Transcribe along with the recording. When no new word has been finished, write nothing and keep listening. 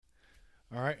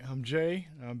All right, I'm Jay.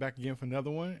 I'm back again for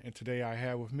another one, and today I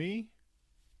have with me.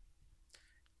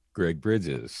 Greg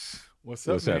Bridges. What's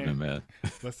up, What's happening, man?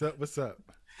 man? What's up? What's up?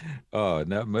 Oh,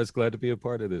 not much. Glad to be a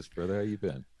part of this, brother. How you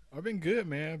been? I've been good,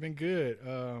 man. I've been good.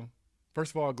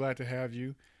 First of all, glad to have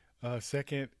you.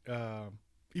 Second,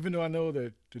 even though I know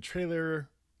that the trailer,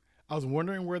 I was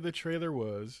wondering where the trailer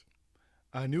was.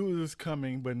 I knew it was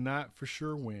coming, but not for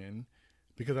sure when,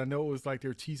 because I know it was like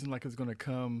they're teasing like it's going to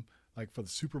come like for the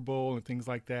Super Bowl and things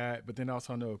like that. But then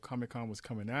also I know Comic Con was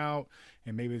coming out,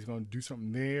 and maybe it's going to do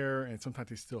something there. And sometimes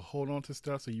they still hold on to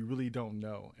stuff, so you really don't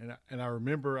know. And I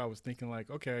remember I was thinking like,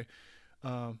 okay,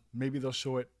 maybe they'll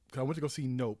show it. Cause I went to go see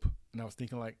Nope, and I was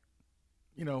thinking like,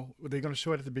 were they going to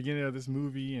show it at the beginning of this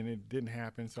movie, and it didn't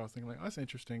happen. So I was thinking like, oh, that's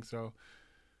interesting. So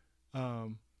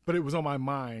but it was on my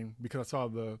mind because I saw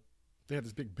they had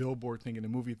this big billboard thing in the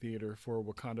movie theater for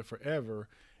Wakanda Forever,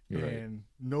 Right. and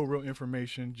no real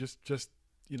information, just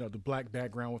the black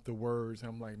background with the words. And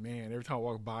I'm like, man, every time I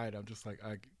walk by it, I'm just like,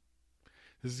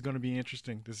 this is going to be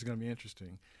interesting. This is going to be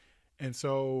interesting. And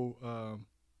so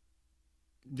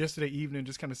yesterday evening,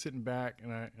 just kind of sitting back,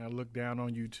 and I looked down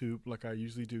on YouTube like I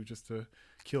usually do, just to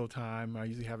kill time. I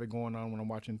usually have it going on when I'm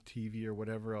watching TV or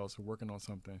whatever else or working on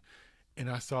something, and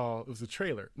I saw it was a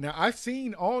trailer. Now I've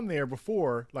seen on there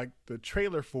before, like the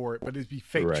trailer for it, but it'd be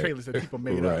fake Right. trailers that people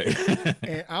made up. Right.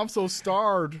 And I'm so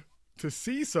starved to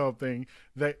see something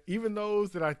that even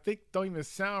those that I think don't even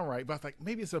sound right, but I was like,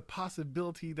 maybe it's a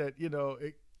possibility that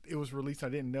it was released. I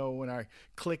didn't know when I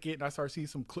click it and I started seeing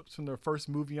some clips from the first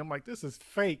movie. I'm like, this is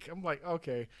fake. I'm like,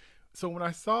 okay. So when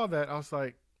I saw that, I was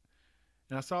like,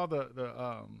 and I saw the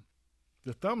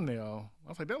thumbnail, I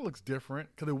was like, that looks different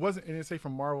because it didn't say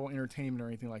from Marvel Entertainment or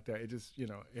anything like that. It just,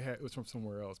 it was from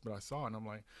somewhere else. But I saw it and I'm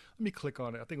like, let me click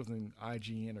on it. I think it was in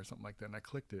IGN or something like that. And I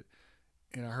clicked it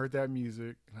and I heard that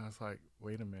music and I was like,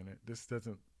 wait a minute, this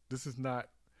is not,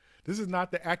 this is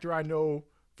not the actor I know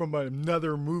from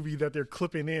another movie that they're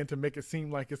clipping in to make it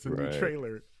seem like it's a new Right.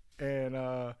 trailer.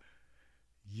 And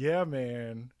yeah,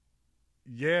 man,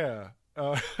 yeah.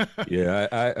 Yeah,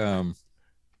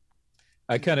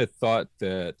 I kind of thought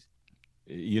that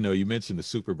you mentioned the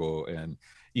Super Bowl and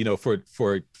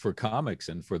for comics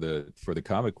and for the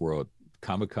comic world,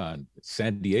 Comic-Con,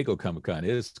 San Diego Comic-Con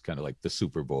is kind of like the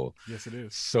Super Bowl. Yes, it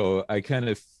is. So I kind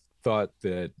of thought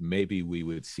that maybe we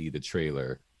would see the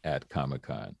trailer at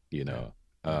Comic-Con, Yeah, yeah.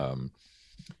 Um,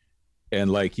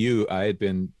 and like you, I had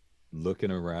been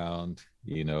looking around,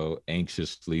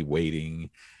 anxiously waiting,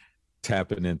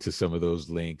 tapping into some of those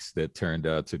links that turned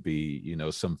out to be,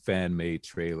 some fan made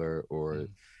trailer or,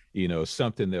 Mm,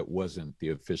 something that wasn't the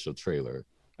official trailer.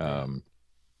 yeah. Um,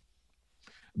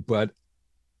 but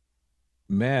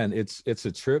man, it's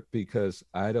a trip because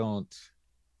I don't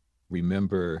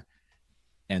remember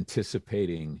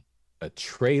anticipating a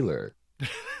trailer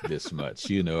this much.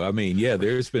 I mean, yeah,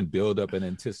 there's been build up and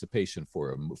anticipation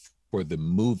for the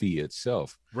movie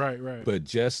itself, Right, right. but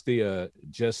just the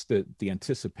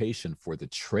anticipation for the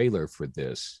trailer for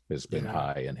this has been Yeah.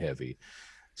 high and heavy.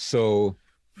 So,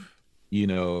 you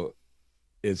know,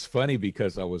 it's funny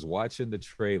because I was watching the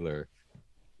trailer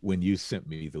when you sent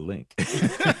me the link.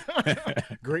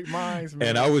 Great minds, And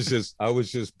man. I was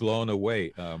just blown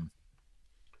away.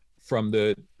 From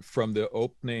the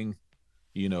opening,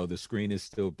 the screen is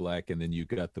still black and then you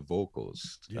got the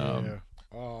vocals. Yeah.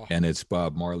 Oh, And it's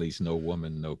Bob Marley's No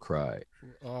Woman, No Cry.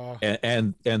 uh,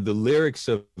 And the lyrics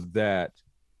of that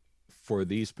for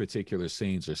these particular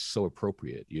scenes are so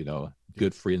appropriate, good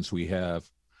yes, friends we have,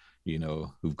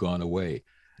 who've gone away.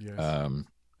 yes, Um,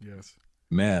 yes.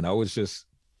 man, I was just,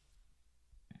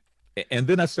 and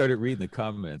then I started reading the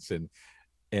comments,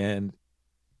 and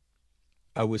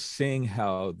I was seeing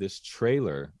how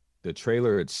the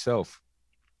trailer itself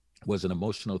was an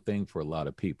emotional thing for a lot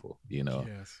of people,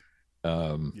 Yes,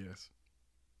 um, yes,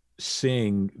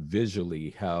 seeing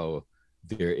visually how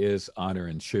there is honor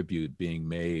and tribute being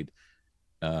made,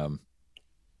 um,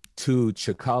 to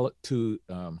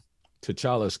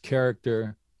T'Challa's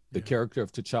character, the yeah, character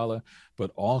of T'Challa,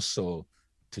 but also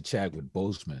to Chadwick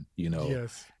Boseman,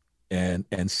 yes, and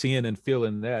seeing and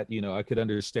feeling that, I could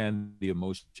understand the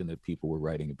emotion that people were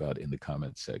writing about in the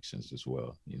comment sections as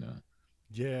well.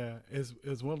 yeah.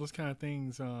 It's one of those kind of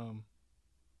things.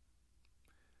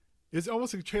 It's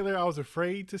almost a trailer I was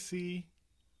afraid to see,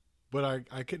 but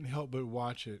I couldn't help but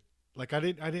watch it. Like I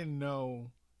didn't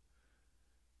know.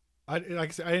 Like I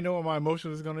said, I didn't know what my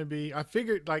emotion was gonna be. I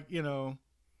figured like there's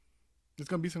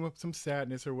gonna be some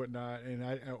sadness or whatnot, and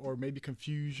or maybe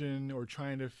confusion or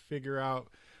trying to figure out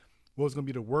what was gonna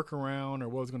be the workaround or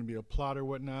what was gonna be the plot or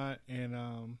whatnot. And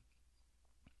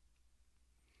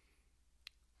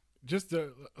just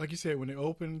the like you said, when it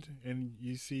opened and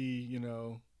you see,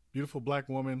 beautiful black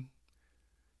woman,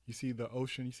 you see the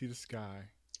ocean, you see the sky,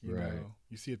 Right.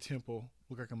 you see a temple,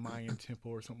 look like a Mayan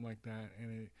temple or something like that,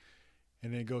 and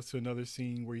then it goes to another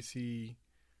scene where you see,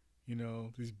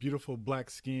 these beautiful black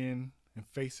skin and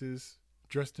faces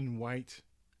dressed in white,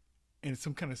 and it's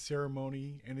some kind of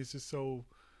ceremony, and it's just so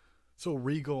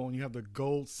regal, and you have the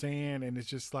gold sand, and it's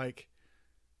just like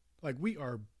we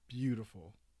are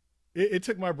beautiful. It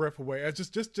took my breath away. I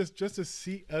just to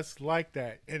see us like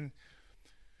that, and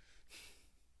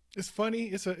it's funny.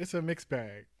 It's a mixed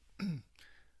bag.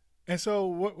 And so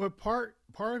what part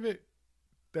of it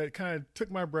that kind of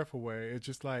took my breath away is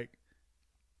just like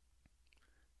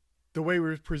the way we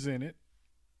were presented,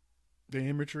 the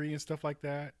imagery and stuff like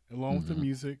that, along with the Mm-hmm.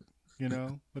 music,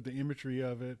 but the imagery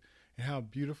of it and how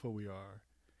beautiful we are,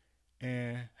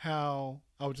 and how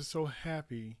I was just so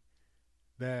happy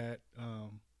that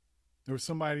there was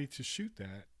somebody to shoot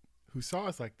that who saw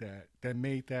us like that, that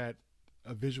made that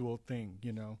a visual thing.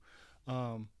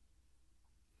 Um,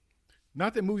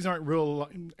 Not that movies aren't real.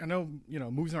 I know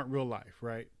movies aren't real life,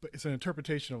 right? But it's an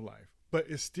interpretation of life. But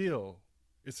it's still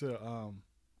it's a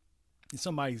it's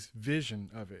somebody's vision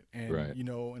of it, and Right.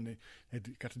 they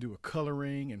got to do with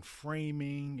coloring and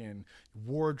framing and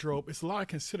wardrobe. It's a lot of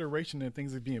consideration and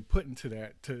things that are being put into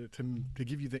that to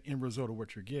give you the end result of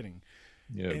what you're getting.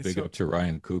 Yeah. And Big so up to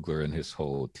Ryan Coogler and his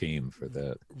whole team for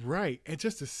that. right, and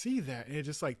just to see that, and it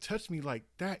just like touched me like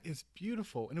that is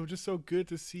beautiful, and it was just so good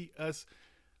to see us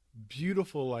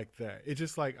beautiful like that. It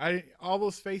just like I all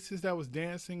those faces that was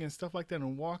dancing and stuff like that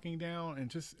and walking down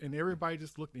and everybody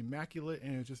just looked immaculate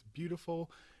and it was just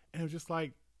beautiful, and it was just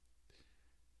like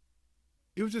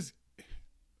it was just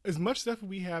as much stuff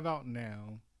we have out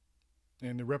now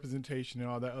and the representation and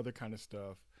all that other kind of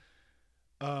stuff.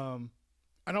 Um,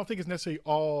 I don't think it's necessarily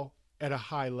all at a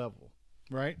high level,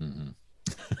 right? Mm-hmm.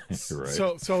 Right.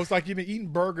 So it's like you've been eating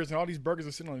burgers and all these burgers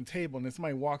are sitting on the table, and then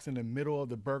somebody walks in the middle of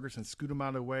the burgers and scoot them out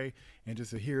of the way, and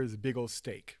just here's a big old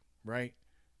steak, right?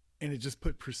 And it just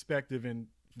put perspective in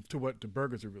to what the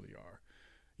burgers really are,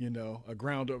 a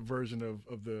ground up version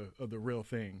of the real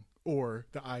thing or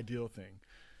the ideal thing.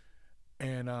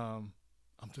 And I'm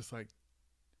just like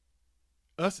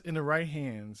us in the right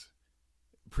hands,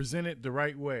 presented the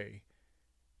right way.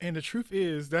 And the truth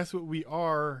is, that's what we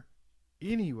are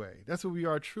anyway. That's what we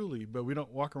are truly, but we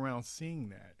don't walk around seeing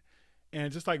that.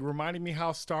 And just like reminding me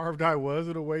how starved I was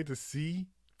in a way to see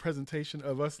presentation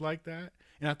of us like that.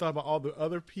 And I thought about all the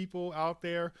other people out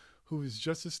there who is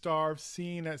just as starved,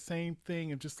 seeing that same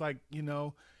thing, and just like,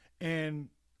 and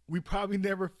we probably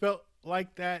never felt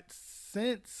like that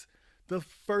since the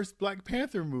first Black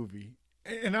Panther movie.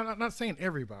 And I'm not saying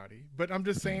everybody, but I'm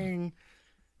just Mm-hmm. saying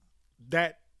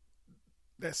that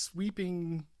that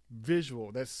sweeping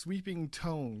visual, that sweeping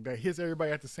tone that hits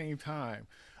everybody at the same time.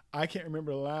 I can't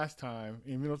remember the last time,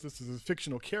 and this is a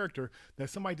fictional character, that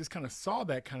somebody just kind of saw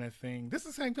that kind of thing. This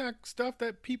is the same kind of stuff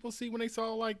that people see when they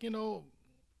saw, like,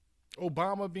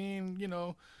 Obama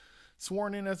being,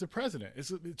 sworn in as a president.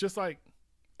 It's just like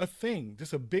a thing,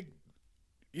 just a big,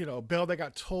 bell that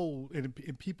got tolled, and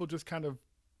people just kind of,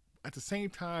 at the same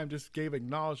time, just gave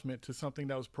acknowledgement to something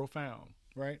that was profound,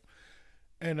 right?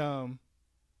 And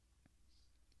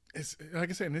it's like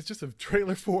I said, and it's just a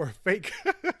trailer for a fake,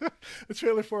 a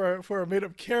trailer for a made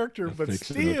up character, A but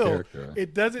fictional still, character.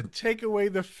 it doesn't take away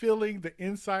the feeling, the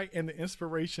insight, and the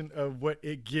inspiration of what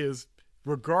it gives,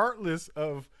 regardless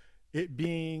of it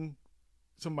being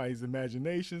somebody's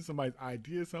imagination, somebody's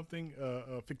idea, something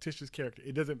a fictitious character.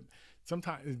 It doesn't.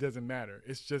 Sometimes it doesn't matter.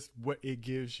 It's just what it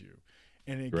gives you,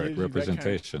 and it Right. gives you that kind of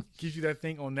Representation. gives you that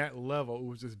thing on that level. It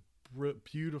was just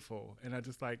beautiful, and I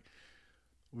just like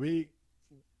we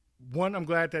one, I'm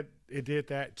glad that it did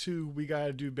that. Two, we got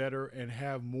to do better and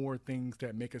have more things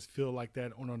that make us feel like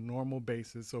that on a normal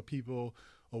basis, so people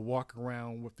will walk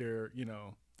around with their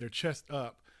chest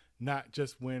up, not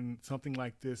just when something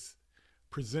like this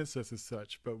presents us as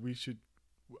such. But we should.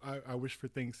 I wish for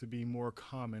things to be more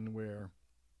common, where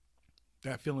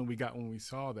that feeling we got when we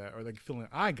saw that, or the feeling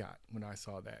I got when I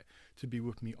saw that, to be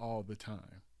with me all the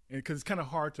time. Because it's kind of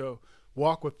hard to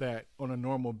walk with that on a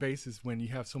normal basis when you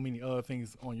have so many other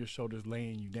things on your shoulders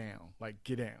laying you down, like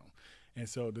get down. And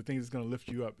so the thing that's going to lift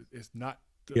you up is not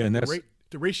Yeah, and the that's rate.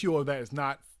 The ratio of that is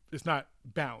not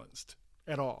balanced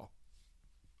at all.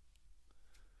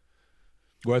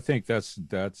 well, I think that's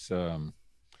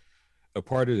a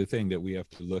part of the thing that we have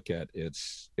to look at.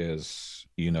 It's is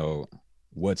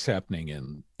what's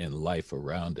happening in life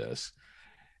around us.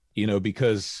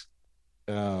 Because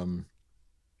um,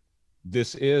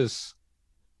 this is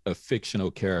a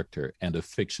fictional character and a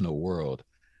fictional world,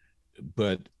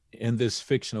 but in this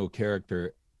fictional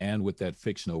character and with that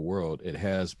fictional world, it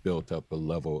has built up a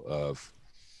level of,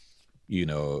 you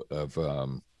know, of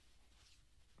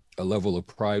a level of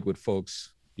pride with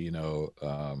folks, a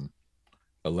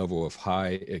level of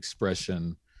high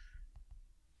expression.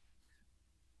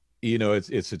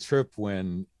 It's a trip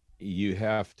when you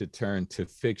have to turn to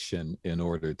fiction in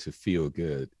order to feel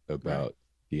good Right. about,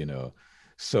 you know.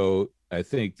 So I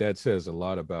think that says a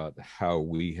lot about how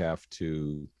we have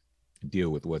to deal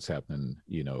with what's happening,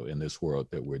 in this world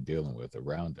that we're dealing with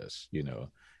around us, Yeah.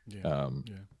 Um,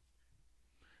 Yeah.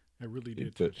 It really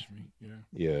did but touch me. Yeah.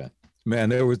 yeah, man,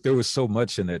 there was so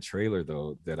much in that trailer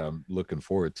though that I'm looking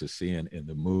forward to seeing in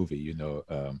the movie.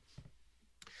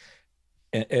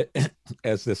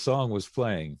 As the song was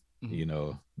playing, Mhm. you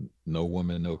know, no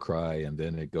woman, no cry, and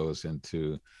then it goes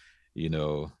into, you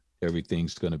know,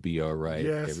 everything's gonna be all right.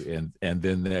 Yes. And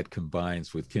then that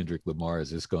combines with Kendrick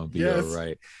Lamar's "It's Gonna Be All Yes.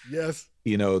 Right." Yes.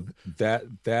 You know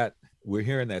that we're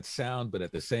hearing that sound, but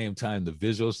at the same time, the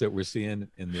visuals that we're seeing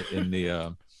in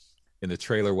the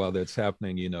trailer while that's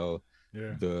happening,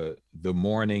 Yeah. the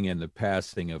mourning and the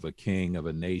passing of a king of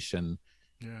a nation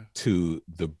Yeah. to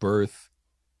the birth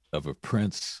of a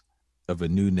prince of a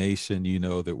new nation,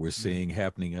 that we're Yeah. seeing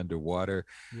happening underwater.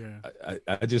 Yeah.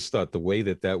 I just thought the way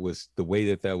that was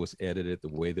edited, the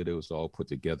way that it was all put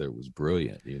together was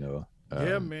brilliant.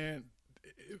 Yeah, man.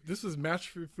 This was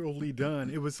masterfully done.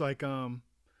 It was like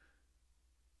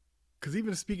cuz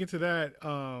even speaking to that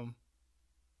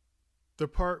the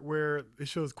part where it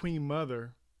shows Queen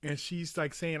Mother and she's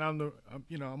like saying I'm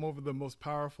over the most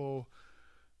powerful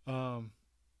um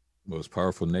Most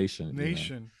powerful nation.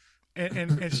 nation.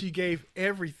 And she gave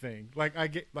everything. Like I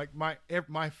get like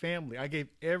my family. I gave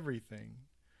everything.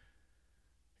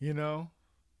 You know,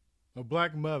 a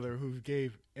black mother who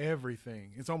gave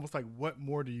everything. It's almost like, what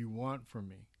more do you want from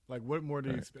me? Like, what more do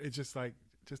you Right. expect? It's just like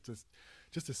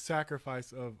just a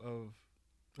sacrifice of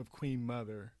Queen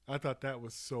Mother. I thought that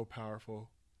was so powerful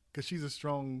because she's a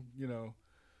strong,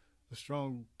 a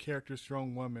strong character,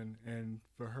 strong woman, and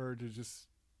for her to just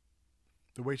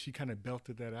the way she kind of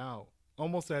belted that out,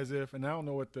 almost as if, and I don't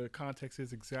know what the context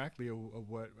is exactly of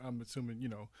what I'm assuming.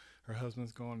 Her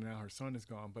husband's gone now, her son is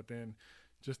gone, but then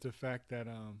just the fact that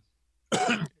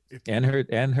if and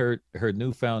her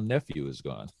newfound nephew is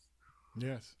gone.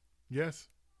 yes, yes,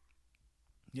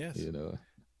 yes, You know,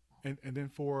 and then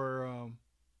for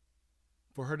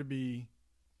her to be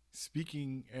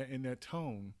speaking in that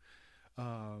tone,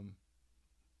 um,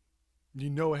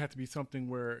 it had to be something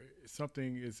where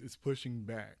something is pushing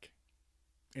back,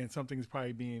 and something is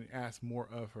probably being asked more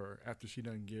of her after she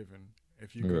done given.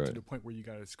 If you get to right? the point where you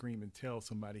gotta scream and tell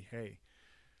somebody, "Hey,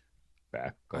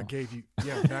 Back I off. gave you,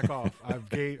 yeah, back off. I've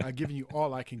given you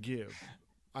all I can give.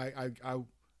 I I I,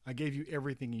 I gave you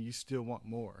everything, and you still want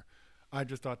more." I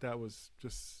just thought that was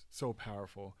just so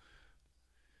powerful.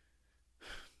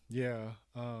 Yeah.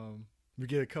 We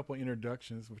get a couple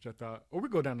introductions, which I thought, or we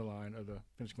go down the line of the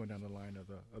finish going down the line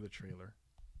of the trailer.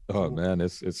 Oh So man,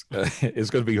 it's it's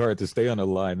going to be hard to stay on the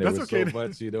line. There that's was okay. so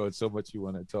much, and so much you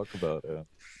want to talk about.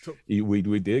 So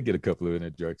We did get a couple of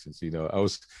introductions. I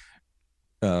was,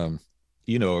 um,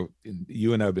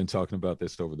 you and I have been talking about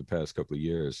this over the past couple of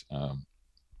years.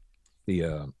 The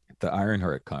uh, the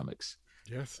Ironheart comics,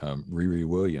 yes. Riri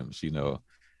Williams, Mm-hmm.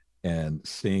 and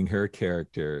seeing her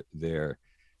character there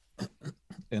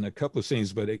in a couple of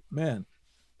scenes. But man,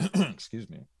 excuse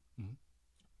me, Mm-hmm.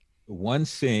 one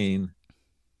scene.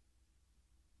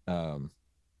 Um,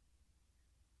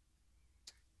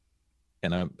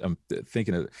 and I'm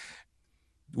thinking of,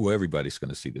 well, everybody's going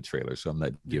to see the trailer, so I'm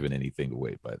not Yeah. giving anything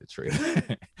away by the trailer.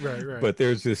 Right. Right. But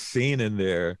there's this scene in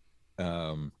there,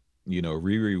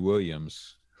 Riri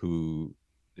Williams, who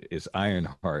is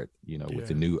Ironheart, with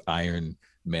the Yeah. new Iron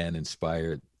Man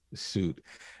inspired suit,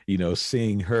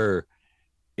 seeing her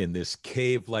in this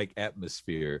cave like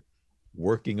atmosphere,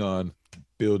 working on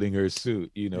building her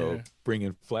suit, Yeah.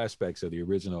 bringing flashbacks of the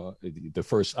original, the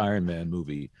first Iron Man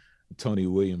movie, Tony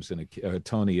Williams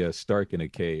Tony Stark in a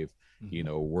cave,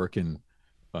 Mm-hmm. working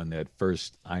on that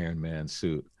first Iron Man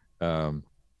suit. Um,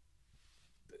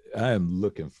 I am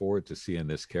looking forward to seeing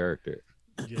this character.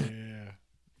 Yeah.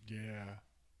 Yeah.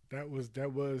 That was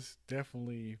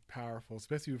definitely powerful,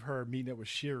 especially with her meeting up with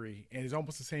Shiri, and it's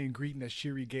almost the same greeting that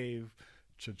Shiri gave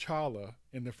T'Challa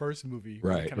in the first movie,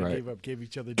 where they Right, kind of right. gave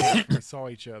each other dates when they saw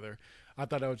each other. I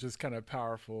thought that was just kind of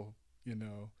powerful,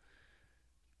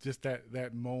 just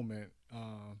that moment.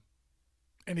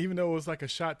 And even though it was like a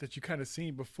shot that you kind of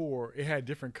seen before, it had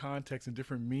different context and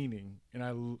different meaning, and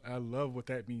I love what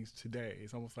that means today.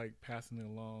 It's almost like passing it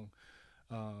along,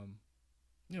 um,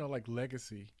 like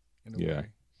legacy in a Yeah. way.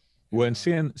 And When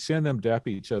seeing them dap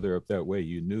each other up that way,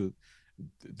 you knew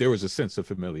there was a sense of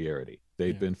familiarity.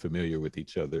 They've yeah, been familiar with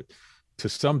each other to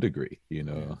some degree.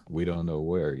 yeah, We don't know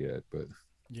where yet, but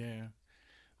yeah,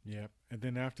 yeah. And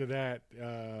then after that,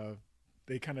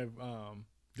 they kind of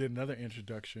did another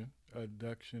introduction of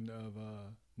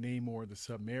Namor the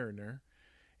Submariner,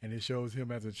 and it shows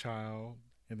him as a child,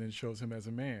 and then shows him as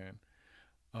a man.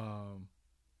 Um,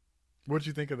 what did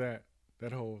you think of that?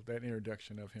 That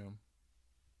introduction of him.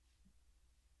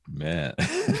 man.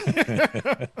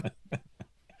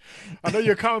 I know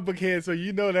you're a comic book head, so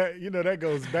you know that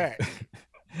goes back. The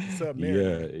Yeah,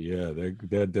 Submariner. yeah,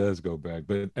 that does go back.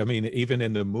 But I mean, even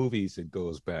in the movies, it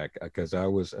goes back because I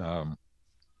was,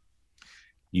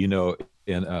 you know,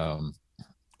 in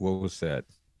what was that?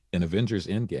 In Avengers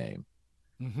Endgame,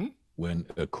 Mm-hmm. when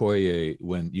Okoye,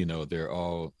 when they're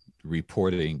all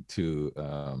reporting to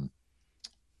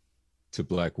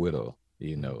Black Widow,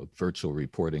 Mm-hmm. virtual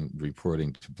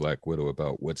reporting to Black Widow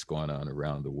about what's going on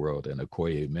around the world, and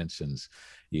Okoye mentions,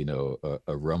 a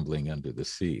rumbling under the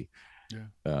sea. Yeah.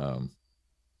 Um,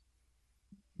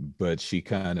 but she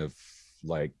kind of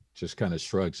like just kind of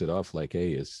shrugs it off like,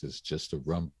 hey, it's just a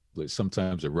rum.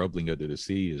 Sometimes a rumbling under the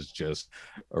sea is just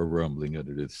a rumbling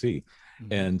under the sea.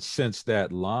 Mm-hmm. And since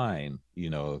that line,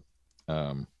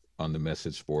 on the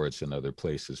message boards and other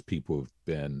places, people have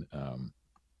been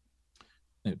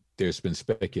there's been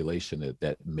speculation that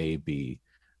that may be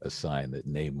a sign that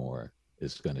Namor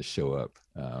is going to show up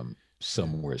Yeah.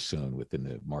 somewhere soon within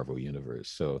the Marvel universe.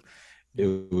 So Yeah.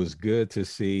 it was good to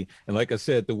see. And like I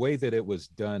said, the way that it was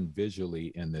done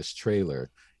visually in this trailer,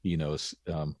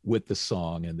 with the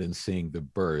song and then seeing the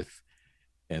birth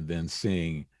and then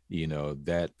seeing,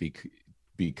 that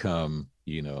become,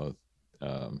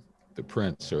 the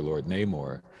prince or Lord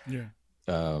Namor. Yeah.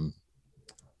 Um,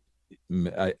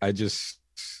 I just,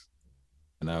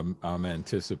 and I'm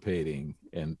anticipating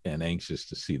and anxious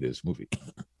to see this movie,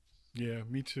 Yeah.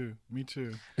 Me too. Me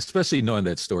too. especially knowing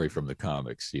that story from the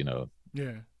comics, Yeah.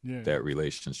 Yeah. that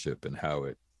relationship and how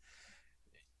it,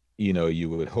 you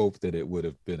would hope that it would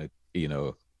have been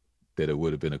that it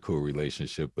would have been a cool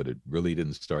relationship, but it really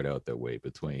didn't start out that way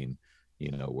between,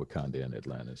 Wakanda and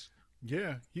Atlantis.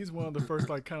 Yeah. He's one of the first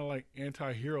like kind of like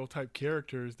anti-hero type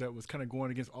characters that was kind of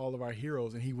going against all of our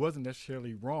heroes, and he wasn't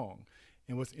necessarily wrong.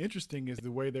 And what's interesting is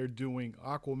the way they're doing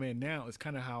Aquaman now is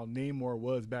kind of how Namor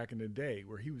was back in the day,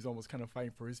 where he was almost kind of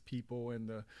fighting for his people and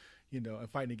and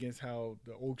fighting against how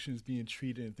the ocean's being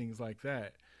treated and things like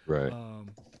that. Right. Um,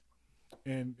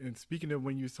 and speaking of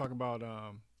when you was talking about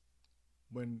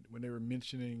when they were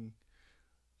mentioning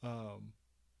um,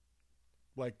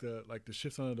 like the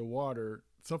ships under the water,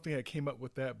 something that came up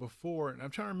with that before, and I'm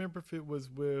trying to remember if it was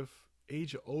with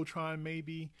Age of Ultron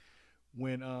maybe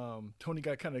when Tony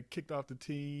got kind of kicked off the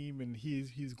team and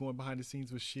he's going behind the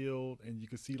scenes with Shield, and you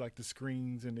could see like the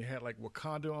screens, and they had like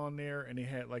Wakanda on there, and they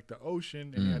had like the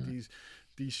ocean, and they had Mm.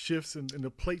 these shifts and the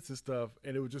plates and stuff,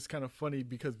 and it was just kind of funny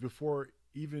because before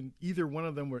even either one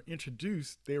of them were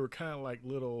introduced, they were kind of like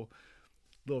little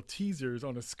teasers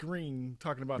on the screen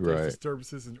talking about there's Right.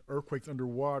 disturbances and earthquakes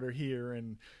underwater here,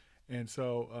 and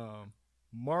so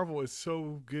Marvel is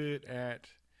so good at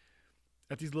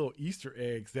these little Easter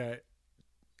eggs that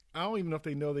I don't even know if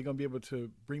they know they're gonna be able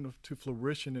to bring them to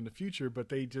fruition in the future, but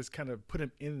they just kind of put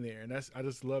them in there, and I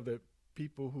just love that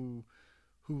people who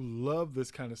love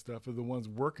this kind of stuff are the ones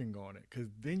working on it, because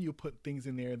then you put things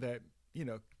in there that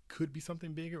could be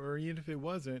something bigger, or even if it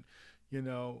wasn't, you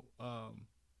know,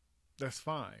 that's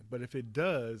fine. But if it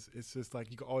does, it's just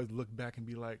like you can always look back and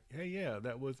be like, hey, yeah,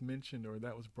 that was mentioned or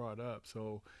that was brought up.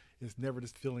 So it's never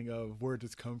this feeling of where did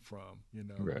this come from?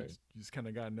 Right. You just kind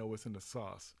of got to know what's in the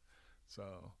sauce.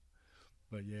 So,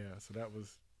 but yeah, so that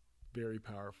was very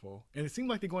powerful. And it seemed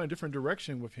like they're going a different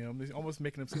direction with him. They're almost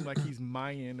making him seem like he's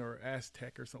Mayan or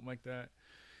Aztec or something like that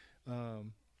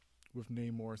um, with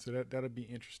Namor. So that'll be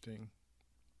interesting.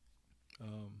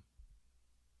 Um,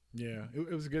 Yeah, it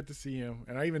was good to see him,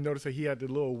 and I even noticed that he had the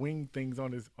little wing things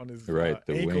on his Right.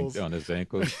 The wing ankles, on his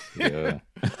ankles. Yeah.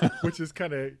 which is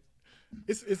kind of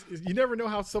it's you never know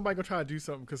how somebody gonna try to do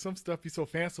something because some stuff be so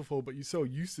fanciful, but you're so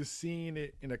used to seeing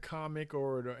it in a comic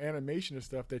or the animation or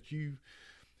stuff that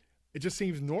it just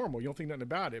seems normal. You don't think nothing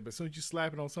about it, but as soon as you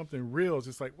slap it on something real, it's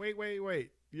just like wait, wait,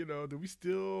 wait. Do we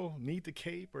still need the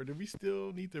cape, or do we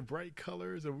still need the bright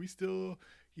colors, or we still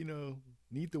you know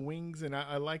need the wings? And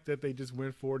I like that they just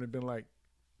went forward and been like,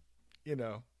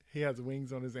 he has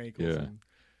wings on his ankles, Yeah. and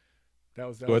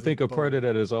that So I was a think a part of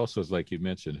bold. that is also, is like you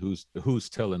mentioned, who's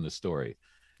telling the story.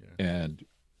 Yeah, And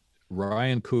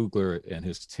Ryan Coogler and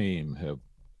his team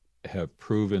have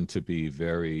proven to be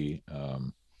very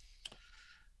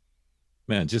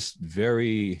man, just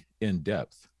very in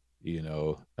depth. You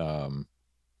know,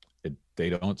 they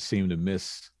don't seem to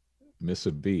miss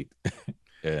a beat,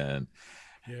 and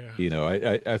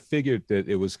Yeah, I figured that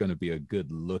it was going to be a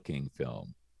good looking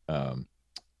film. Um,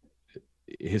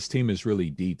 his team is really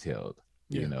detailed.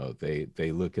 yeah,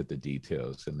 They look at the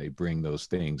details and they bring those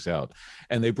things out,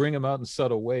 and they bring them out in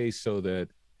subtle ways so that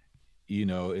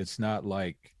it's not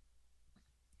like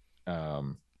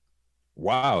um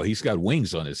wow, he's got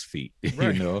wings on his feet.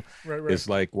 right, right, right. It's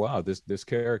like, wow, this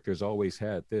character's always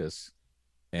had this,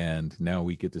 and now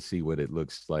we get to see what it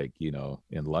looks like,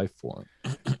 in life form.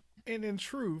 And in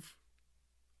truth,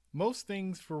 most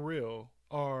things for real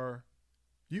are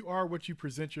you are what you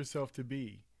present yourself to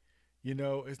be.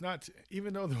 It's not,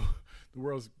 even though the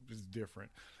world is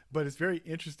different, but it's very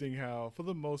interesting how, for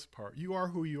the most part, you are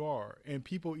who you are, and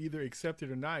people either accept it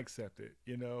or not accept it.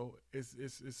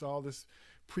 It's all this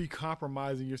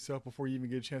pre-compromising yourself before you even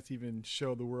get a chance to even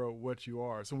show the world what you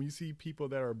are. So when you see people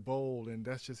that are bold and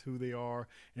that's just who they are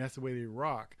and that's the way they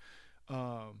rock,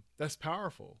 that's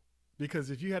powerful. Because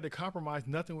if you had to compromise,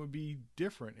 nothing would be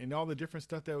different, and all the different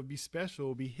stuff that would be special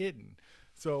would be hidden.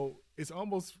 So it's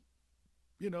almost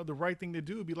the right thing to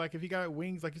do would be like if he got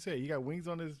wings, like you said, he got wings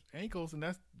on his ankles, and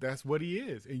that's what he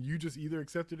is, and you just either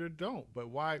accept it or don't. But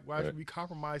why Right. should we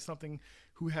compromise something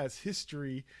who has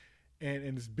history and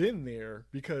has been there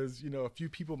because a few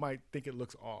people might think it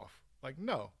looks off? Like,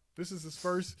 no, this is his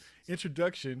first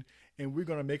introduction, and we're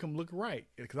gonna make him look right.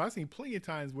 Because I've seen plenty of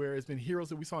times where it's been heroes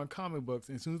that we saw in comic books,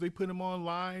 and as soon as they put them on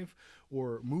live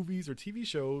or movies or TV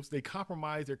shows, they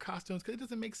compromise their costumes because it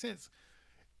doesn't make sense.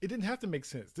 It didn't have to make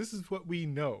sense. This is what we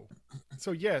know.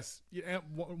 So yes,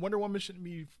 Wonder Woman shouldn't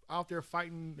be out there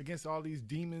fighting against all these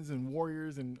demons and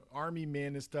warriors and army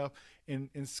men and stuff in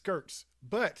skirts.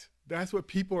 But that's what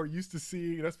people are used to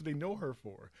seeing. That's what they know her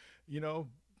for. You know,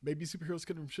 Maybe superheroes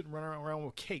shouldn't run around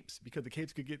with capes because the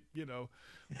capes could get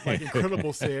like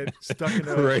Incredible said, stuck in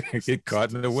a Right. Get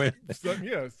caught in the wind. stuck.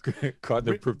 Yes, Caught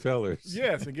in the propellers.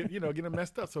 yes, and get them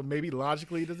messed up. So maybe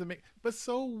logically it doesn't make. But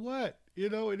so what?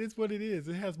 It is what it is.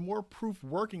 It has more proof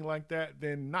working like that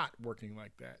than not working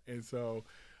like that. And so,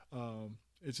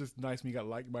 it's just nice when you got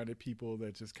like-minded people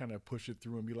that just kind of push it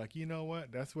through and be like, you know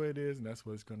what? That's what it is, and that's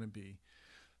what it's going to be.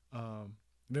 Um,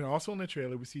 then also in the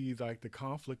trailer, we see like the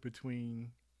conflict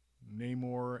between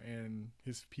Namor and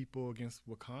his people against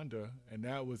Wakanda, and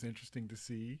that was interesting to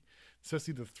see.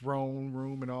 Especially the throne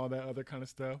room and all that other kind of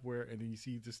stuff. And then you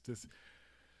see just this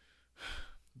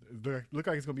look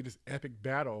like it's gonna be this epic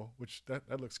battle, which that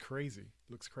looks crazy.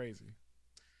 Looks crazy.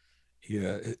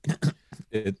 Yeah,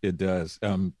 it does.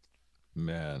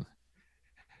 Man.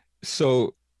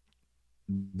 So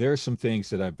there are some things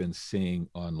that I've been seeing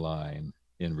online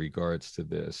in regards to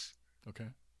this, Okay.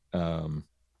 um,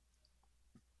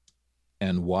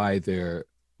 and why their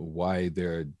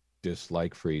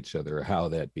dislike for each other, how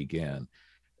that began.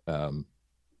 Um,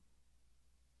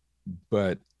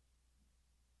 but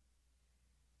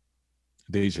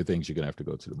these are things you're gonna have to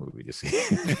go to the movie to see.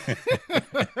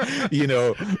 you know,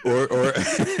 or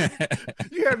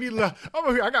You have me. I'm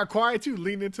over here. I got quiet too,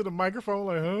 leaning into the microphone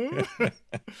like, huh?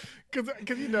 Because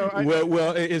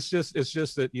well, it's just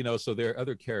that so there are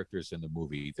other characters in the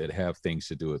movie that have things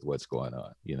to do with what's going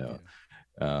on. yeah,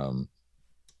 Um,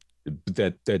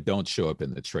 that don't show up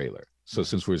in the trailer. So right,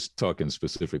 since we're talking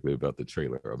specifically about the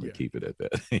trailer, I'm gonna yeah. keep it at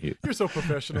that. You're so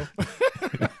professional.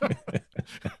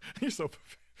 You're so.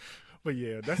 But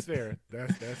yeah, that's fair.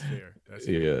 That's fair. That's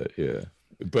fair. Yeah, yeah.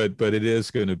 But it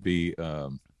is going to be.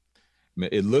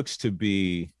 It looks to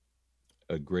be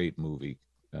a great movie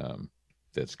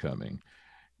that's coming,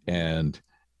 and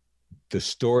the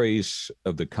stories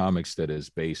of the comics that is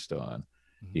based on,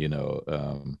 Mm-hmm. you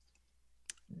know,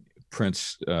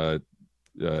 Prince.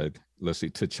 Let's see,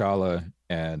 T'Challa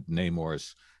and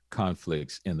Namor's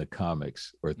conflicts in the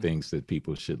comics are Mm-hmm. things that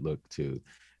people should look to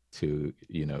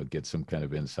get some kind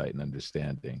of insight and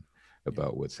understanding Yeah.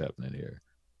 about what's happening here.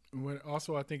 When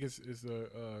also I think is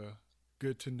a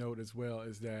good to note as well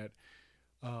is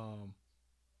um,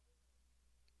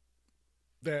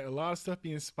 that a lot of stuff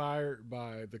be inspired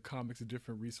by the comics and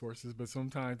different resources, but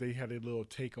sometimes they had a little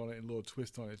take on it and a little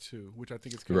twist on it too, which I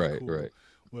think is kind of Right, cool. right.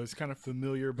 Well, it's kind of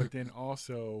familiar, but then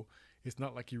also it's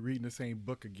not like you're reading the same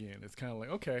book again. It's kind of like,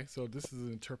 okay, so this is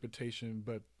an interpretation,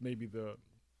 but maybe the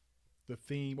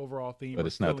theme, overall theme But or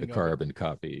it's not the feeling of it. carbon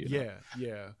copy. Yeah,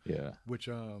 yeah. Yeah. Which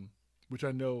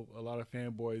I know a lot of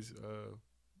fanboys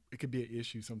it could be an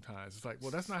issue sometimes. It's like,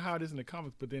 well, that's not how it is in the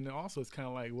comics, but then also it's kind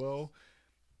of like, well,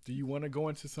 Do you want to go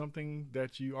into something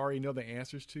that you already know the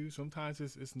answers to? Sometimes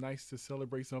it's nice to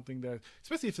celebrate something that,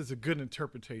 especially if it's a good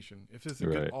interpretation, if it's a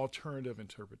good Right. alternative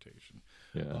interpretation,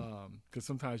 Yeah. because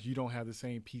sometimes you don't have the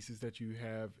same pieces that you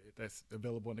have that's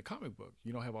available in the comic book.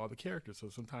 You don't have all the characters, so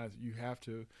sometimes you have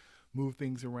to move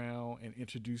things around and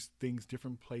introduce things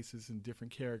different places and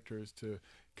different characters to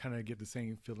kind of get the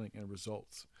same feeling and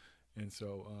results. And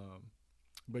so,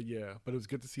 but yeah, but it was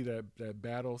good to see that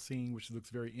battle scene, which looks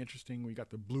very interesting. We got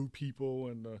the blue people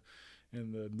and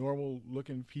the normal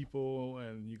looking people,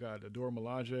 and you got Adore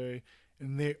Melage,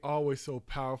 and they always so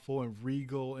powerful and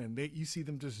regal, and they you see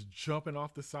them just jumping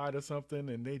off the side of something,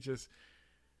 and they just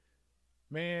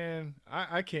man,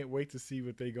 I can't wait to see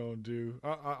what they gonna do.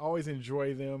 I always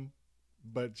enjoy them,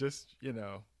 but just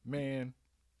man,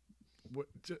 what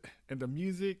and the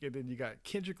music, and then you got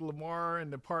Kendrick Lamar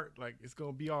and the part like it's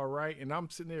gonna be all right, and I'm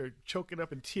sitting there choking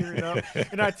up and tearing up,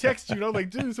 and I text you, and I was like,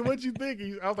 dude, so what you think?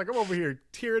 I was like, I'm over here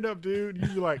tearing up, dude. And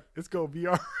you were like, it's gonna be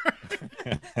all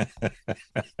right.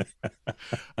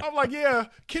 I'm like, yeah,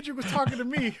 Kendrick was talking to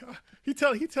me. He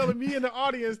telling me in the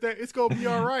audience that it's gonna be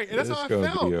all right, and that's how It's I gonna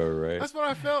be felt. all right. That's what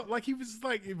I felt like. He was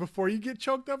like, before you get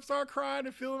choked up, start crying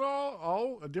and feeling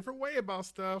all a different way about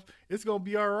stuff. It's gonna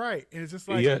be all right, and it's just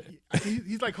like Yeah.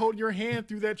 he's like holding your hand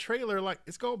through that trailer, like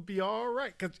it's gonna be all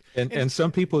right. Cause and And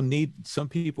some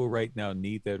people right now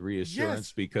need that reassurance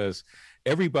yes, because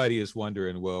everybody is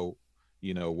wondering, well,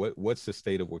 what's the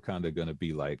state of Wakanda going to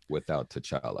be like without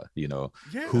T'Challa?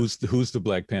 yeah, Who's the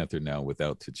Black Panther now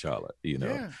without T'Challa?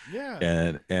 yeah,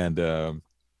 yeah,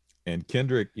 And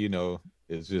Kendrick,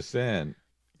 is just saying,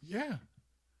 yeah,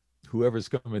 whoever's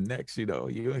coming next, you're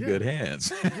in yeah. good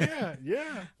hands. Yeah,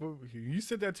 yeah. Well, you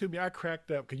said that to me. I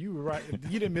cracked up because you were right.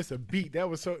 You didn't miss a beat. That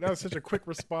was such a quick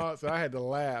response. I had to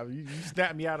laugh. You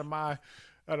snapped me out of my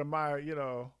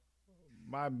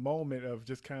my moment of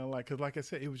just kind of like because like I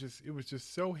said, it was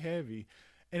just so heavy,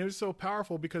 and it was so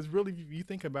powerful because really you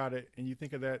think about it and you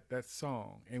think of that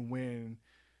song and when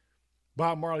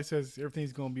Bob Marley says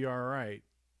everything's gonna be all right,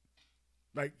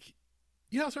 like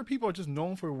certain people are just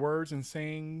known for words and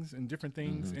sayings and different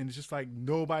things, Hmm. and it's just like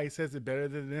nobody says it better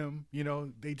than them.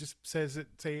 They just say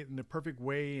it in the perfect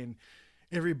way, and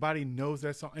everybody knows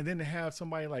that song. And then to have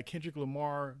somebody like Kendrick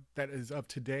Lamar that is of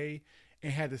today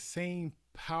and had the same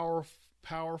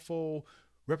powerful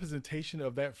representation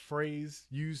of that phrase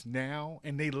used now,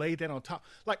 and they laid that on top.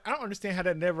 Like I don't understand how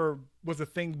that never was a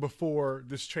thing before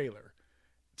this trailer.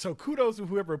 So kudos to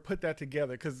whoever put that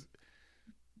together, because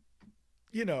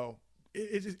you know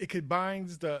it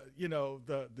combines the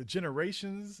the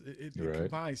generations. It Right.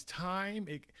 combines time.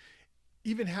 It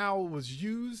even how it was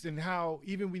used and how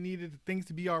even we needed things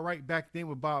to be all right back then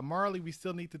with Bob Marley. We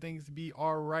still need the things to be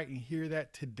all right and hear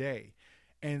that today.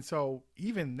 And so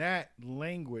even that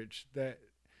language that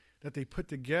they put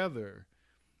together,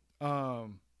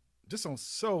 um, just on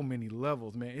so many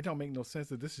levels, man, it don't make no sense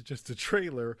that this is just a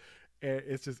trailer and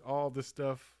it's just all this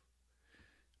stuff.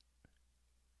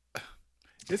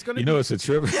 It's gonna be It's a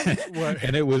trip. what?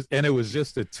 And it was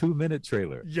just a 2-minute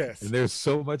trailer. And Yes. there's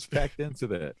so much packed into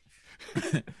that.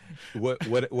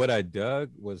 What I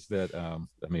dug was that I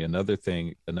mean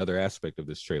another aspect of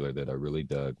this trailer that I really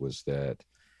dug was that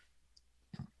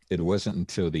it wasn't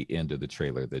until the end of the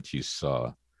trailer that you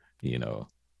saw, you know,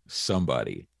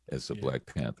 somebody as a Yeah. Black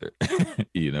Panther.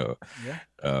 you know, Yeah.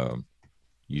 um,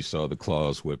 you saw the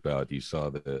claws whip out, you saw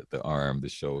the arm, the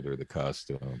shoulder, the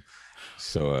costume.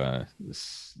 So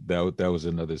that was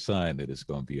another sign that it's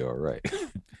going to be all right.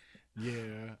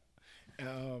 Yeah.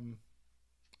 Um,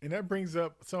 and that brings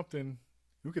up something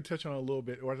we could touch on a little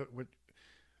bit.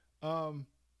 Um,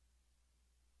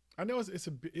 I know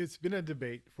it's been a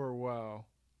debate for a while,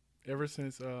 ever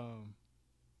since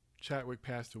Chadwick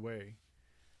passed away,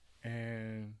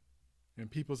 and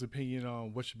people's opinion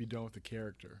on what should be done with the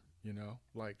character.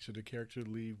 Like should the character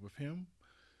leave with him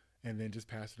and then just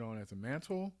pass it on as a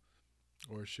mantle,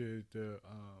 or should the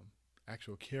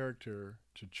actual character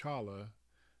T'Challa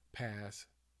pass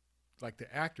like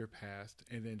the actor passed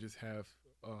and then just have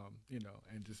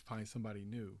and just find somebody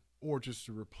new, or just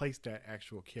to replace that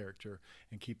actual character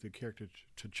and keep the character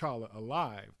T'Challa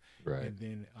alive, Right. and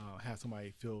then have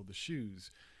somebody fill the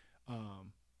shoes.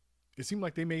 um, it seemed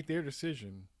like they made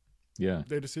Yeah.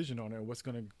 their decision on it, what's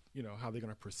gonna how they're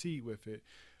gonna proceed with it.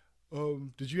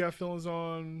 Did you have feelings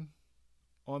on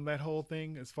that whole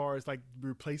thing as far as like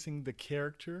replacing the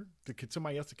character to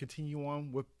somebody else to continue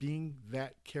on with being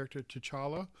that character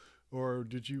T'Challa, or are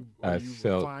I you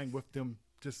felt fine with them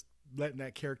just letting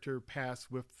that character pass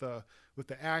with the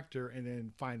actor and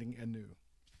then finding a new?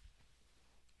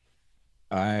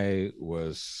 I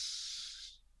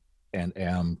was and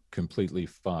am completely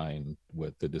fine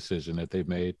with the decision that they've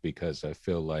made because I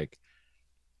feel like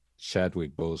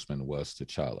Chadwick Boseman was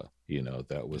T'Challa. You know,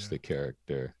 that was Yeah. the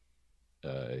character.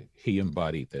 He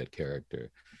embodied that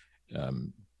character.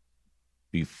 Um,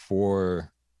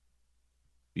 before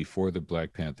before the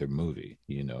Black Panther movie,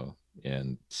 you know,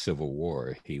 and Civil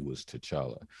War, he was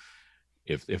T'Challa.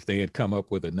 If they had come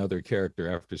up with another character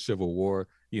after Civil War,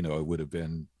 you know, it would have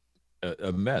been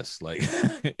a mess. Like,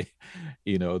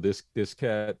 you know, this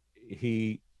cat,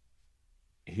 he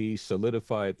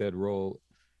solidified that role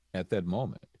at that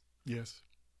moment. Yes.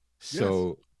 Yes.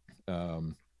 So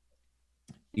um,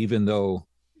 even though,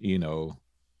 you know,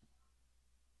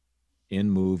 in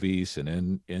movies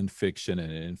and in fiction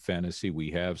and in fantasy,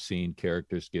 we have seen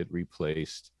characters get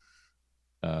replaced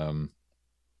um,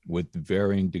 with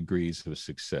varying degrees of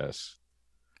success.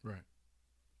 Right.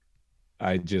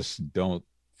 I just don't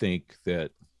think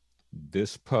that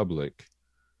this public,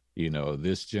 you know,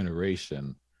 this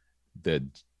generation that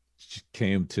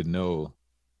came to know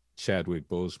Chadwick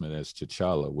Boseman as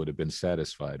T'Challa would have been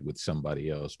satisfied with somebody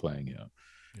else playing him.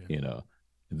 Yeah. You know,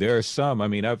 there are some. I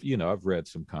mean, I've read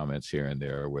some comments here and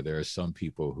there where there are some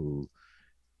people who,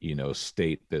 you know,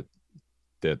 state that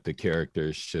the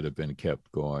characters should have been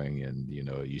kept going and you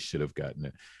know you should have gotten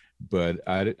it, but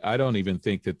I don't even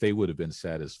think that they would have been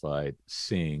satisfied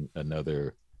seeing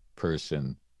another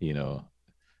person, you know,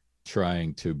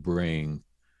 trying to bring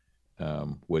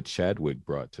what Chadwick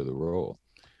brought to the role.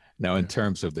 Now, in Yeah.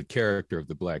 terms of the character of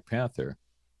the Black Panther,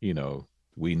 you know,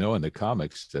 we know in the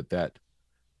comics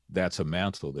that's a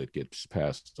mantle that gets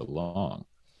passed along.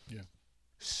 Yeah.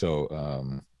 So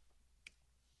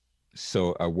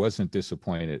so I wasn't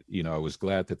disappointed. You know, I was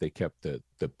glad that they kept the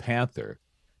Panther,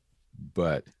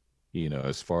 but you know,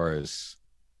 as far as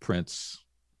Prince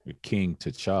King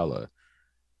T'Challa,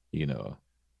 you know,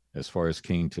 as far as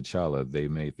King T'Challa, they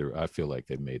made the I feel like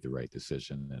they made the right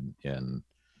decision in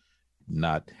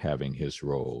not having his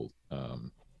role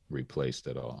replaced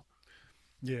at all.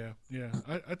 Yeah. Yeah.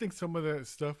 I think some of that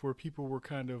stuff where people were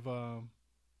kind of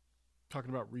talking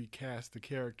about recast the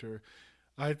character,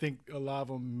 I think a lot of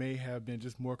them may have been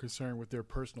just more concerned with their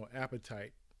personal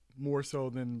appetite, more so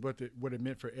than what it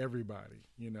meant for everybody.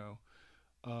 You know.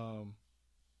 Um,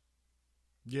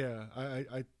 yeah.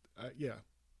 Yeah.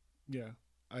 Yeah.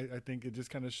 I think it just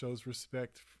kind of shows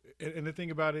respect. And the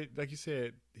thing about it, like you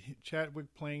said,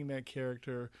 Chadwick playing that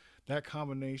character, that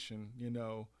combination, you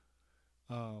know,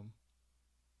 um,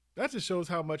 that just shows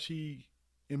how much he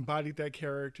embodied that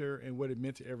character and what it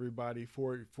meant to everybody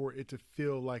for it to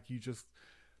feel like you just,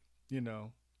 you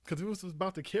know, because if it was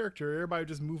about the character, everybody would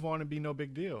just move on and be no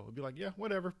big deal. It'd be like, yeah,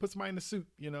 whatever, put somebody in the suit,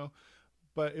 you know.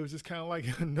 But it was just kind of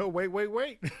like, no, wait.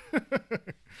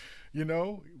 You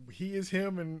know, he is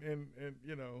him, and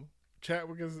you know,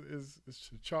 Chadwick is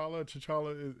T'Challa.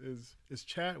 T'Challa is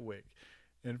Chadwick,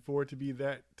 and for it to be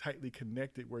that tightly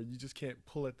connected, where you just can't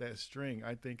pull at that string,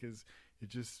 I think is it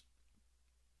just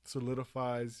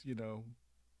solidifies, you know,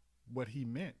 what he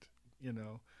meant, you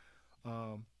know.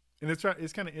 And it's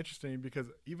kind of interesting because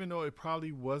even though it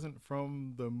probably wasn't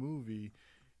from the movie,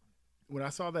 when I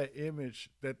saw that image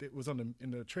that it was on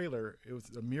in the trailer, it was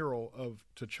a mural of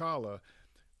T'Challa.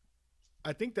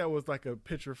 I think that was like a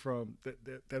picture from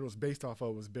that was based off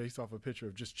of was based off a picture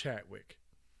of just Chadwick,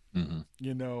 Mm-hmm.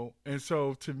 you know. And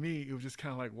so to me, it was just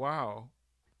kind of like wow,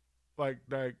 like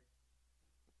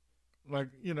like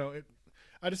you know,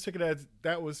 I just took it as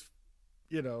that was,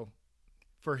 you know,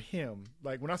 for him.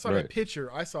 Like when I saw that Right.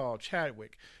 picture, I saw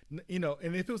Chadwick, you know,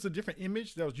 and if it was a different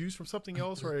image that was used from something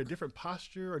else or a different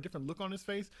posture or a different look on his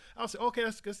face, I'll say okay,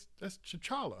 that's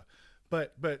T'Challa.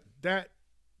 But that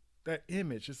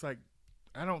image, it's like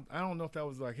I don't know if that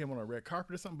was like him on a red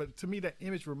carpet or something, but to me that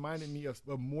image reminded me of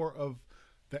more of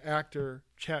the actor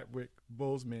Chadwick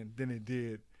Boseman than it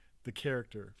did the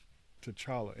character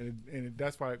T'Challa,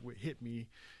 that's why it hit me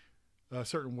a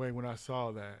certain way when I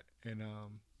saw that, and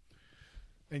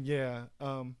yeah,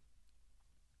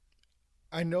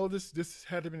 I know this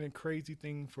had to have been a crazy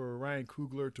thing for Ryan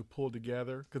Coogler to pull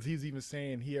together because he's even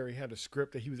saying he already had a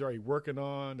script that he was already working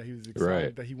on that he was Right.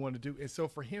 excited that he wanted to do, and so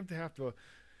for him to have to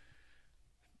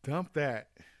dump that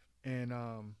and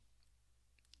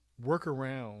work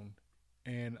around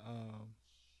and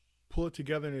pull it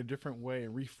together in a different way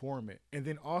and reform it, and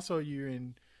then also you're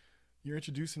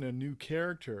introducing a new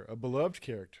character, a beloved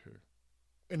character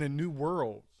in a new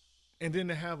world, and then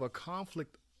to have a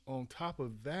conflict on top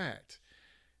of that,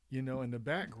 you know, in the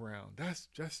background, that's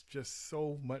just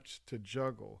so much to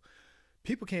juggle.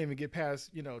 People can't even get past,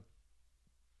 you know,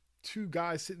 two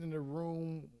guys sitting in a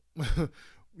room,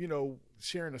 you know,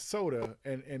 sharing a soda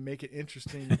and make it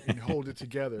interesting and hold it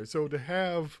together. So to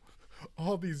have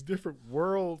all these different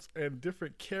worlds and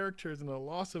different characters and the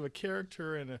loss of a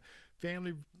character and a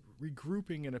family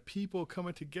regrouping and a people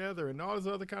coming together and all this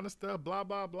other kind of stuff, blah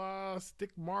blah blah,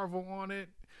 stick Marvel on it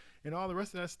and all the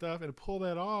rest of that stuff and pull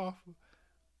that off.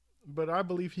 But I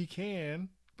believe he can.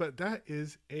 But that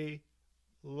is a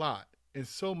lot and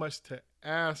so much to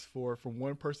ask for from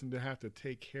one person to have to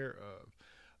take care of.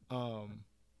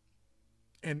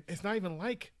 And it's not even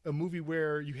like a movie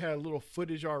where you had a little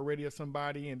footage already of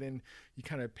somebody and then you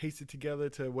kind of paste it together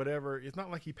to whatever. It's not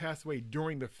like he passed away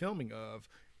during the filming of.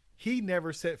 He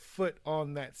never set foot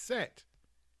on that set,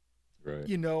 Right.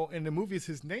 and the movie is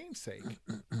his namesake.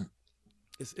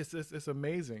 It's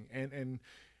amazing, and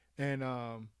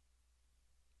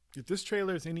if this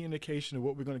trailer is any indication of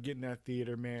what we're gonna get in that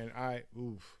theater, man, I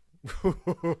oof,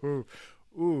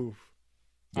 oof,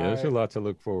 Yeah, there's a I lot to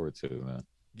look forward to, man.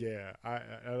 yeah,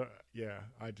 yeah,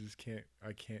 I just can't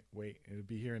wait. It'll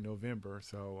be here in November,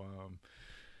 so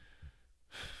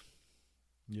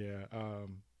yeah,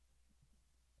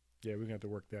 yeah, we're gonna have to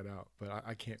work that out. But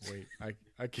I can't wait.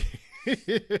 I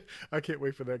can't I can't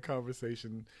wait for that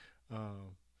conversation.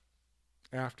 Um,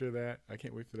 After that, I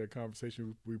can't wait for that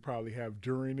conversation we probably have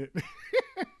during it.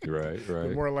 Right, But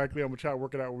right. more likely, I'm gonna try to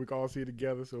work it out when we can all see it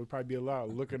together. So it'll probably be a lot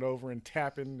of looking over and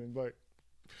tapping and like,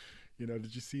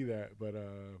 did you see that?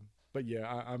 But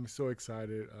yeah, I'm so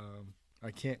excited.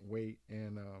 I can't wait.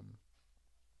 And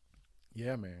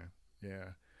yeah, man, yeah.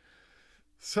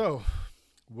 So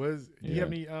do you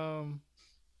have Yeah.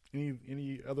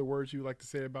 any other words you would like to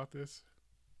say about this?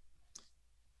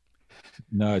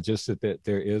 No, just that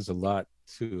there is a lot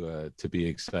to be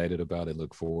excited about and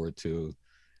look forward to.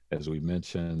 As we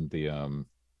mentioned, the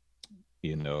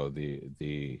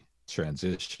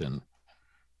transition,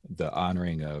 the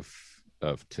honoring of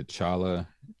T'Challa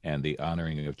and the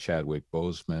honoring of Chadwick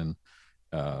Boseman.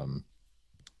 Um,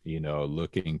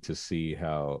 looking to see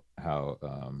how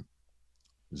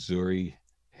Zuri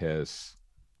has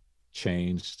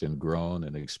changed and grown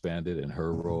and expanded in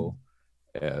her role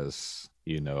as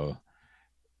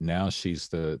now she's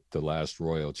the last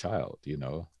royal child.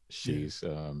 Yeah, She's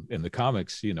in the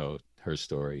comics, her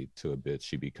story to a bit,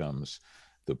 she becomes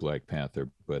the Black Panther,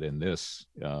 but in this,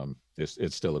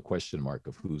 it's still a question mark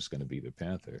of who's going to be the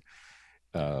Panther.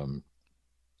 um,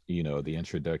 the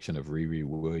introduction of Riri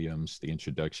Williams, the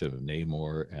introduction of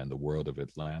Namor and the world of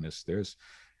Atlantis. There's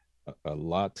a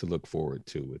lot to look forward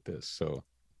to with this. So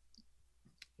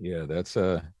yeah, that's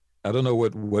I don't know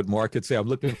what Mark could say. I'm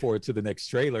looking forward to the next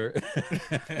trailer,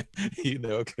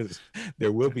 because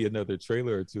there will be another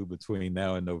trailer or two between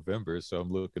now and November. So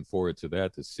I'm looking forward to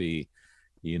that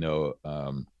you know,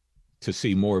 um, to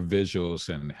see more visuals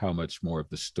and how much more of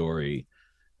the story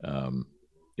um,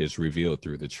 is revealed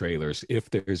through the trailers, if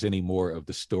there's any more of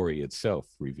the story itself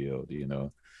revealed.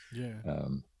 yeah,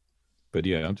 Um, but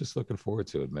yeah, I'm just looking forward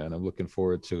to it, man. I'm looking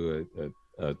forward to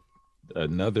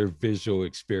another visual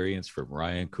experience from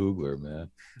Ryan Coogler, man.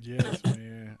 yes,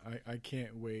 man. I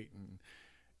can't wait,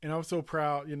 and I'm so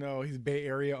proud. He's Bay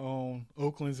Area own,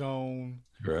 Oakland's own.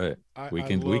 Right. We I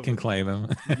can we love can it. claim him.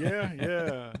 Yeah,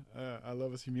 yeah. I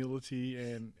love his humility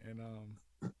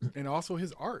and also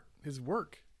his art, his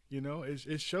work.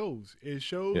 It shows. It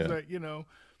shows Yeah. that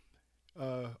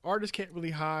artists can't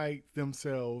really hide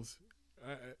themselves.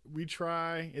 We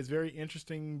try. It's very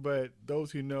interesting, but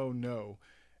those who know.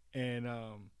 And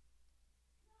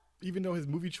even though his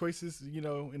movie choices,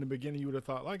 in the beginning you would have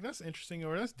thought like that's interesting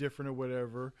or that's different or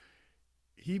whatever,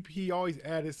 he always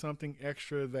added something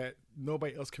extra that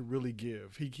nobody else could really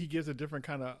give. He gives a different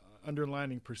kind of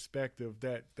underlining perspective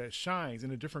that shines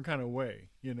in a different kind of way.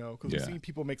 Because we've Yeah. seen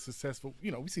people make successful.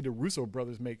 We see the Russo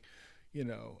brothers make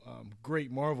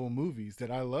great Marvel movies that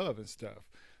I love and stuff.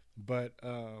 But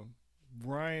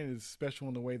Ryan is special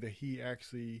in the way that he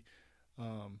actually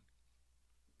um,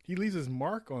 he leaves his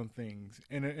mark on things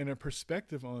and a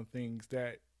perspective on things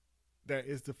that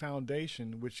is the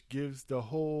foundation, which gives the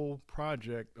whole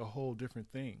project a whole different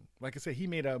thing. Like I said, he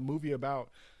made a movie about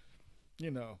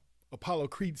you know Apollo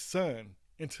Creed's son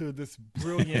into this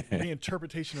brilliant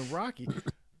reinterpretation of Rocky.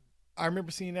 I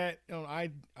remember seeing that on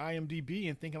IMDb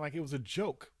and thinking like it was a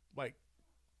joke, like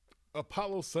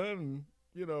Apollo's son.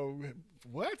 You know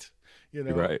what?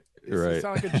 Right. It Right.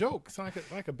 sounded like a joke. It sounded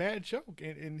like a bad joke,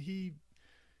 and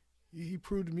he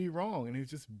proved me wrong, and he was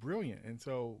just brilliant. And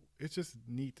so it's just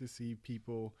neat to see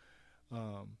people,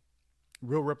 um,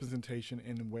 real representation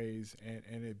in ways,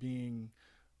 and it being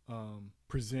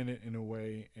presented in a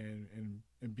way, and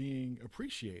being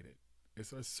appreciated.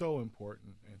 It's so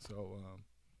important, and so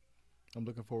I'm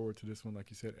looking forward to this one, like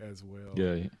you said, as well.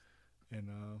 Yeah. And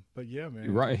but yeah,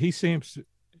 man, Right. He seems.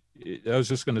 I was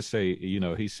just going to say,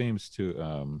 he seems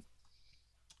to.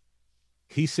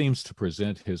 he seems to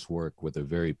present his work with a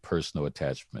very personal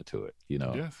attachment to it, you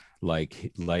know, Yes.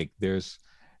 like there's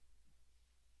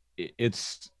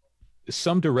it's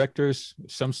some directors,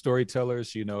 some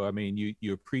storytellers, you know, I mean,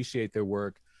 you appreciate their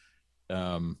work,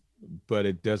 um, but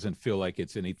it doesn't feel like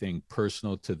it's anything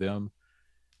personal to them.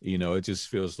 You know, it just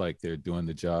feels like they're doing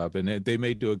the job, and they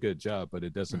may do a good job, but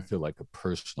it doesn't Right. feel like a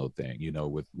personal thing. You know,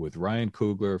 with Ryan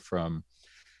Coogler from,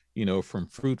 you know, from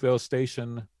Fruitvale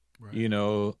Station, Right. you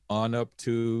know, on up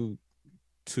to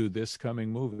this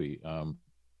coming movie,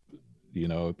 you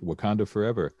know, Wakanda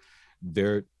Forever,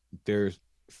 there there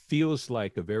feels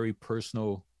like a very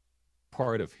personal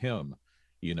part of him,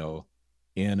 you know,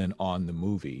 in and on the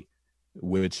movie,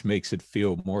 which makes it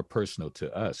feel more personal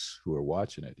to us who are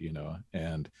watching it, you know,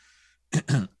 and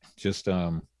just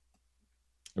I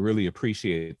really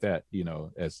appreciate that, you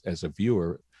know, as a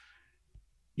viewer,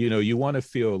 you know, you want to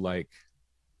feel like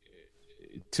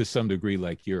to some degree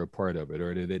like you're a part of it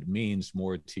or that it means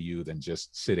more to you than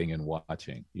just sitting and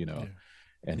watching, you know. Yeah.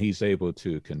 And he's able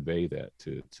to convey that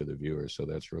to the viewer, so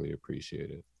that's really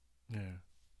appreciated. Yeah.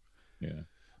 Yeah.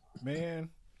 Man,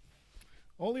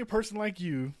 only a person like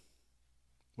you,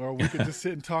 well, we could just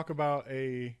sit and talk about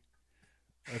a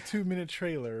 2 minute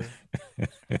trailer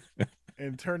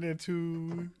and turn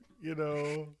into, you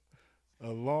know, a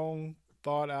long,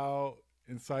 thought out,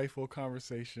 insightful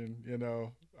conversation.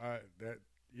 That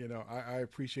I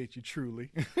appreciate you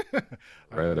truly. I,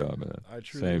 Right on, man. I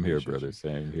truly Same here, appreciate brother. you.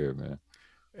 Same here, man.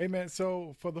 Hey man,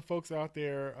 so for the folks out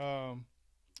there, can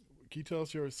you tell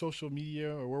us your social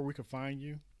media or where we can find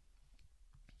you?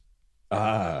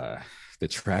 Ah, the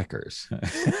trackers.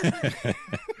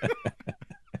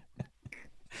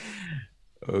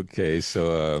 Okay,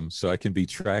 so I can be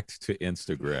tracked to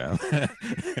Instagram.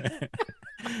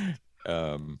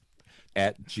 um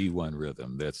at G1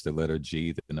 Rhythm. That's the letter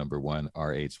G, the number one,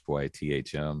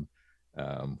 RHYTHM,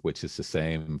 which is the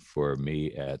same for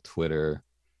me at Twitter.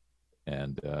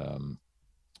 And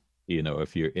you know,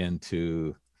 if you're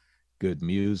into good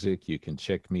music, you can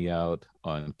check me out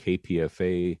on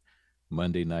KPFA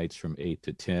Monday nights from 8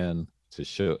 to 10. It's a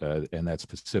show, and that's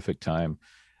Pacific time.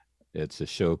 It's a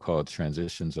show called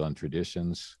Transitions on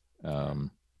Traditions, Right.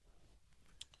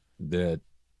 that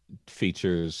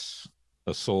features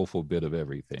a soulful bit of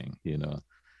everything, you know.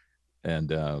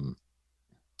 And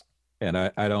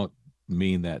I don't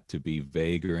mean that to be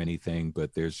vague or anything,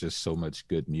 but there's just so much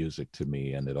good music to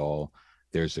me, and it all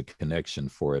there's a connection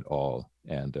for it all,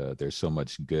 and there's so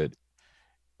much good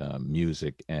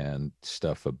music and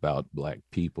stuff about Black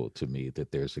people to me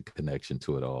that there's a connection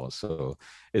to it all. So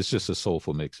it's just a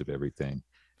soulful mix of everything.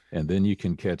 And then you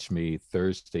can catch me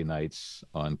Thursday nights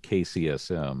on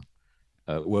KCSM.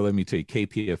 Well, let me tell you,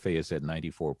 KPFA is at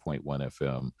 94.1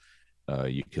 FM.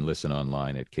 You can listen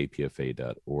online at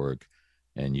kpfa.org.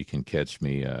 And you can catch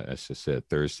me, as I said,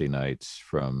 Thursday nights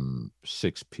from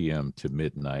 6 p.m. to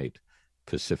midnight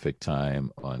Pacific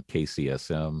time on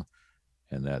KCSM,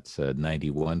 and that's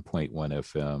 91.1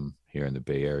 FM here in the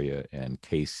Bay Area, and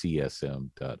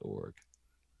kcsm.org.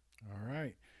 All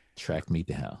right. Track me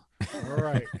down. All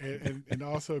right. And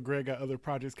also Greg got other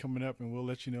projects coming up and we'll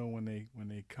let you know when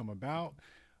they come about.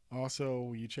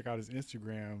 Also, you check out his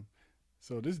Instagram.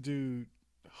 So this dude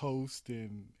hosts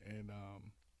and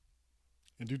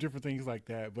do different things like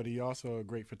that. But he also a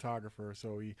great photographer.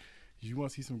 So you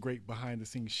want to see some great behind the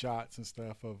scenes shots and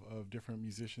stuff of different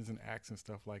musicians and acts and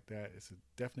stuff like that. It's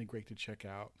definitely great to check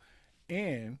out.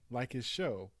 And like his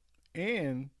show,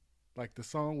 and like the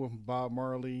song with Bob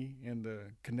Marley and the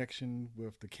connection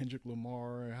with the Kendrick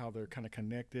Lamar and how they're kind of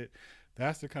connected.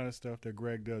 That's the kind of stuff that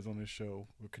Greg does on his show.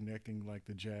 We're connecting like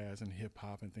the jazz and hip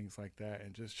hop and things like that,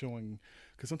 and just showing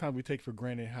because sometimes we take for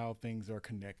granted how things are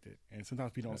connected, and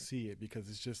sometimes we don't see it because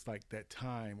it's just like that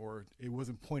time or it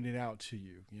wasn't pointed out to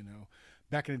you.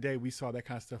 Back in the day, we saw that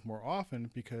kind of stuff more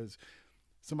often because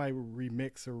somebody would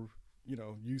remix or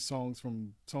use songs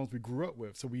from songs we grew up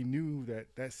with, so we knew that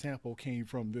that sample came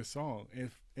from this song.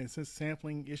 And since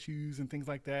sampling issues and things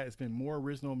like that, it's been more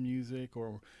original music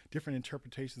or different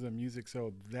interpretations of music,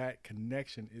 so that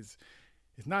connection is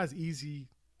it's not as easy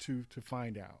to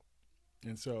find out.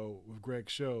 And so with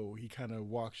Greg's show, he kind of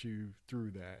walks you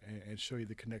through that and show you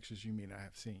the connections you may not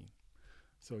have seen.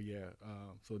 So yeah,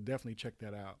 so definitely check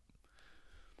that out.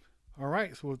 All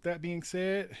right. So with that being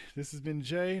said, this has been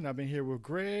Jay, and I've been here with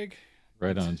Greg.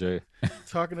 Right on, Jay.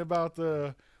 Talking about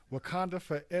the Wakanda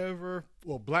Forever,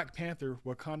 well, Black Panther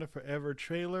Wakanda Forever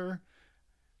trailer.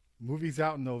 Movie's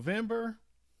out in November.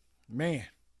 Man,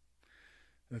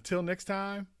 until next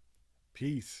time,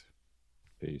 peace.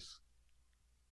 Peace.